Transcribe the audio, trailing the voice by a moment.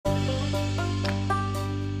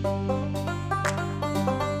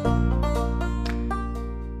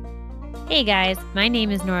Hey guys, my name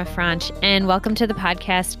is Nora Franch, and welcome to the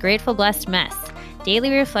podcast Grateful Blessed Mess, daily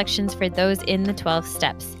reflections for those in the 12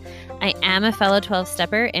 steps. I am a fellow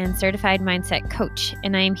 12-stepper and certified mindset coach,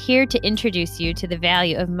 and I am here to introduce you to the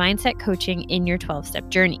value of mindset coaching in your 12-step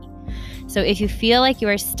journey. So if you feel like you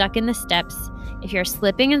are stuck in the steps, if you're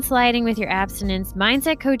slipping and sliding with your abstinence,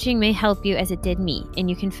 mindset coaching may help you as it did me, and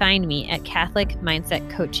you can find me at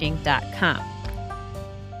CatholicMindsetCoaching.com.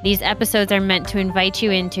 These episodes are meant to invite you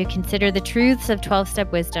in to consider the truths of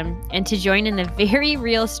 12-step wisdom and to join in the very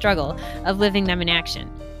real struggle of living them in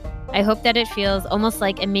action. I hope that it feels almost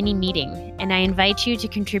like a mini meeting, and I invite you to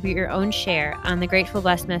contribute your own share on the Grateful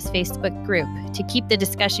Blessedness Facebook group to keep the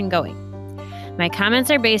discussion going. My comments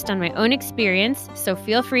are based on my own experience, so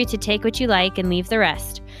feel free to take what you like and leave the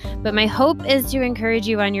rest. But my hope is to encourage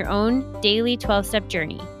you on your own daily 12-step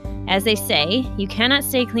journey. As they say, you cannot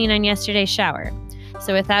stay clean on yesterday's shower.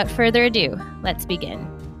 So without further ado, let's begin.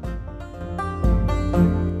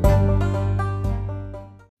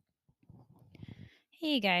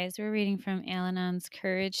 Hey guys, we're reading from Al-Anon's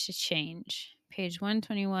Courage to Change, page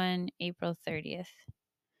 121, April 30th.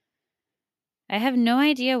 I have no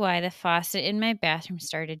idea why the faucet in my bathroom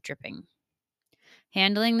started dripping.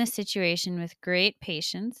 Handling the situation with great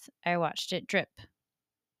patience, I watched it drip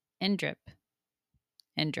and drip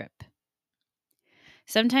and drip.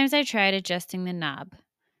 Sometimes I tried adjusting the knob,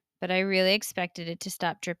 but I really expected it to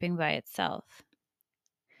stop dripping by itself.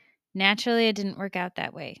 Naturally, it didn't work out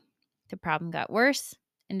that way. The problem got worse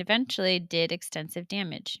and eventually did extensive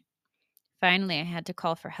damage. Finally, I had to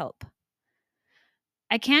call for help.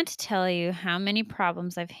 I can't tell you how many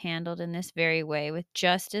problems I've handled in this very way with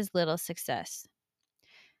just as little success.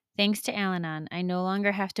 Thanks to Al-Anon, I no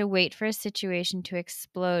longer have to wait for a situation to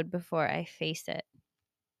explode before I face it.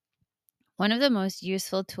 One of the most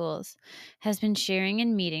useful tools has been sharing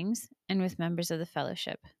in meetings and with members of the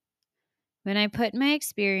fellowship. When I put my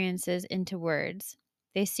experiences into words,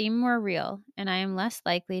 they seem more real, and I am less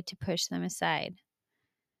likely to push them aside.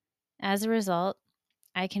 As a result,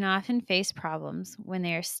 I can often face problems when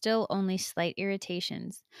they are still only slight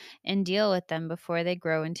irritations and deal with them before they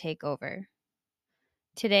grow and take over.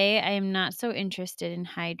 Today, I am not so interested in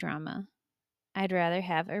high drama. I'd rather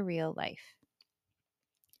have a real life.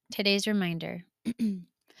 Today's reminder.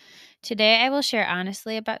 Today, I will share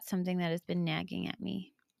honestly about something that has been nagging at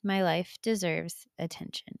me. My life deserves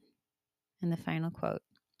attention. And the final quote.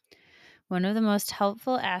 One of the most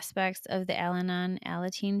helpful aspects of the Al-Anon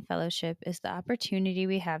Alateen Fellowship is the opportunity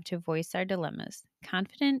we have to voice our dilemmas,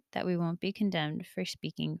 confident that we won't be condemned for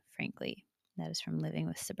speaking frankly. That is from Living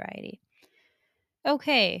with Sobriety.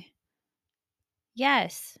 Okay.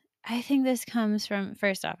 Yes, I think this comes from,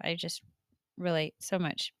 first off, I just relate so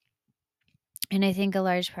much. And I think a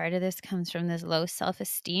large part of this comes from this low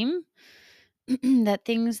self-esteem, that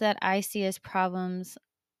things that I see as problems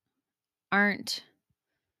aren't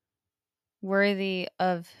worthy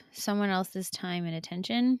of someone else's time and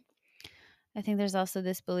attention. I think there's also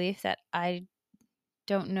this belief that I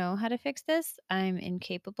don't know how to fix this. I'm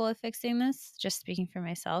incapable of fixing this. Just speaking for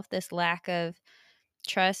myself, this lack of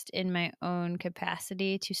trust in my own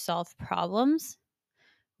capacity to solve problems,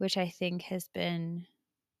 which I think has been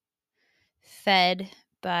fed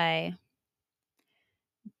by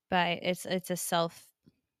it's a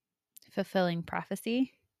self-fulfilling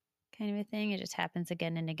prophecy kind of a thing. It just happens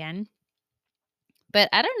again and again. But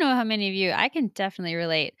I don't know how many of you, I can definitely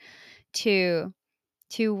relate to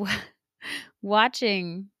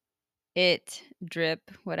watching it drip,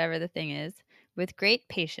 whatever the thing is, with great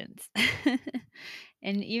patience.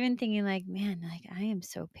 And even thinking like, man, like I am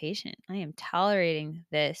so patient. I am tolerating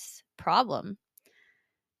this problem.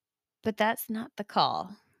 But that's not the call.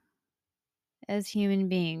 As human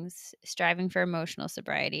beings striving for emotional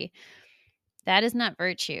sobriety, that is not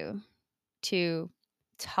virtue. To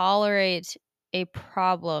tolerate a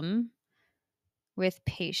problem with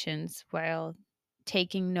patience while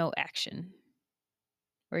taking no action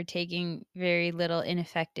or taking very little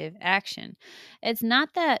ineffective action. It's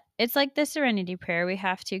not that, it's like the serenity prayer. We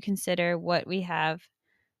have to consider what we have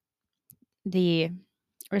the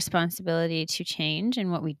responsibility to change and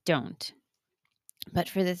what we don't. But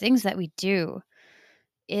for the things that we do,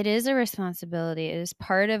 it is a responsibility. It is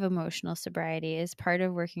part of emotional sobriety. It is part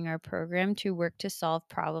of working our program to work to solve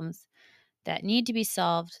problems that need to be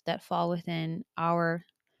solved that fall within our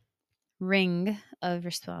ring of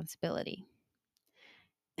responsibility.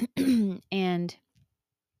 And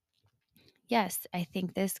yes, I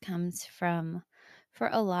think this comes from, for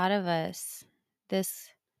a lot of us, this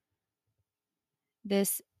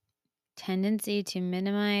tendency to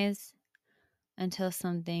minimize until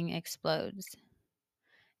something explodes.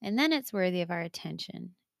 And then it's worthy of our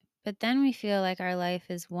attention. But then we feel like our life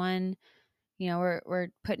is one, we're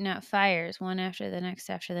putting out fires one after the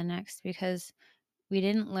next because we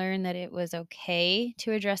didn't learn that it was okay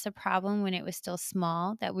to address a problem when it was still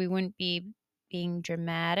small, that we wouldn't be being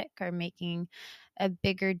dramatic or making a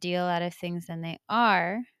bigger deal out of things than they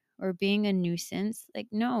are, or being a nuisance. Like,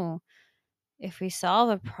 no, if we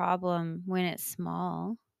solve a problem when it's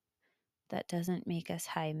small, that doesn't make us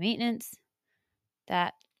high maintenance.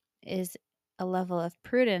 That is a level of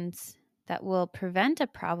prudence that will prevent a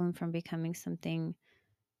problem from becoming something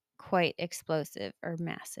quite explosive or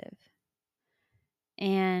massive.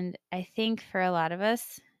 And I think for a lot of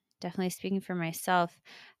us, definitely speaking for myself,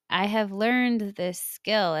 I have learned this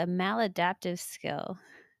skill, a maladaptive skill,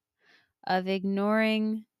 of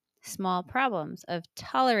ignoring small problems, of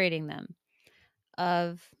tolerating them,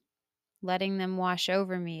 of letting them wash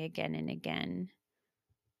over me again and again.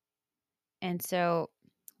 And so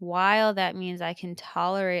while that means I can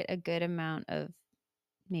tolerate a good amount of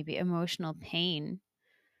maybe emotional pain,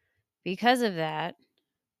 because of that,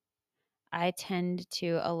 I tend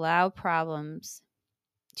to allow problems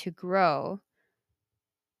to grow,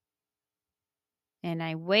 and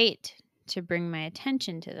I wait to bring my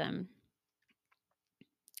attention to them.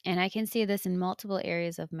 And I can see this in multiple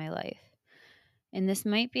areas of my life. And this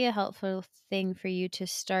might be a helpful thing for you to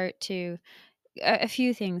start to, a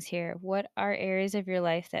few things here. What are areas of your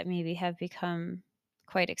life that maybe have become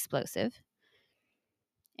quite explosive?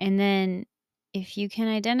 And then if you can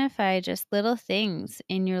identify just little things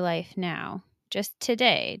in your life now, just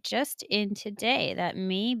in today, that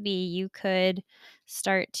maybe you could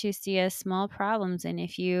start to see as small problems. And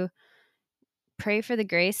if you pray for the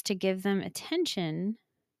grace to give them attention,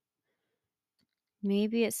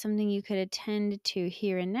 maybe it's something you could attend to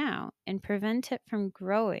here and now and prevent it from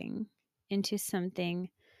growing into something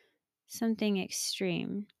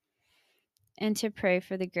extreme. And to pray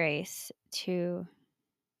for the grace to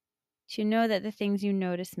know that the things you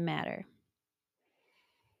notice matter,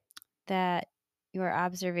 that your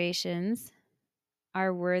observations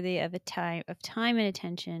are worthy of time and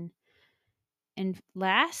attention. And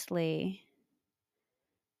lastly,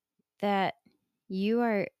 that you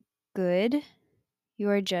are good,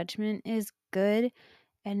 your judgment is good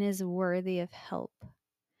and is worthy of help.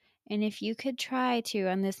 And if you could try to,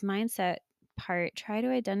 on this mindset part, try to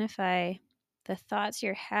identify the thoughts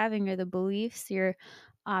you're having or the beliefs you're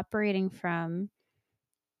operating from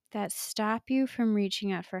that stop you from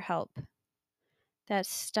reaching out for help, that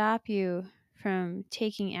stop you from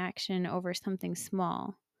taking action over something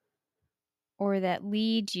small, or that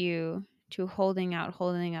lead you to holding out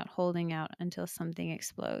until something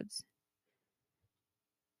explodes.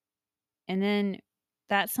 And then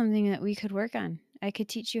that's something that we could work on. I could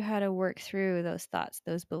teach you how to work through those thoughts,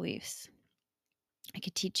 those beliefs. I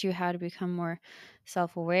could teach you how to become more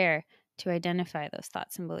self-aware, to identify those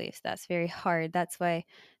thoughts and beliefs. That's very hard. That's why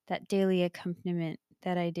that daily accompaniment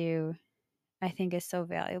that I do, I think, is so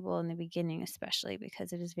valuable in the beginning, especially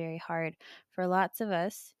because it is very hard for lots of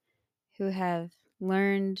us who have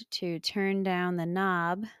learned to turn down the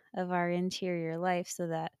knob of our interior life so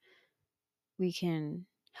that we can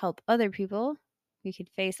help other people. We could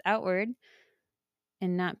face outward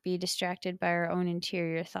and not be distracted by our own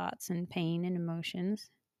interior thoughts and pain and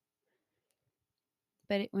emotions.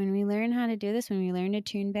 But when we learn how to do this, when we learn to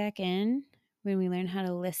tune back in, when we learn how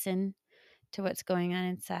to listen to what's going on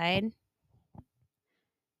inside,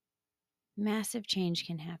 massive change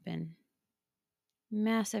can happen.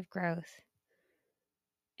 Massive growth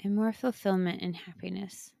and more fulfillment and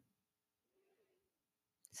happiness.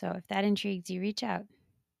 So if that intrigues you, reach out.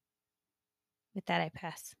 With that, I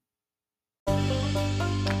pass.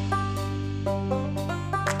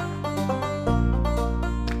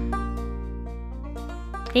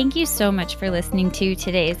 Thank you so much for listening to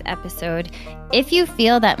today's episode. If you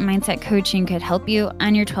feel that mindset coaching could help you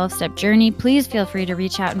on your 12-step journey, please feel free to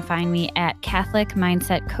reach out and find me at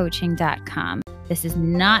catholicmindsetcoaching.com. This is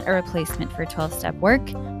not a replacement for 12-step work.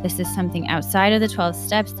 This is something outside of the 12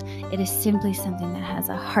 steps. It is simply something that has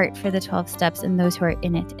a heart for the 12 steps and those who are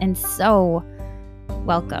in it. And so,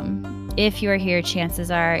 welcome. If you are here,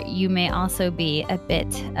 chances are you may also be a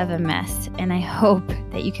bit of a mess. And I hope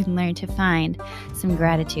that you can learn to find some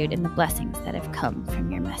gratitude in the blessings that have come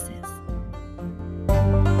from your messes.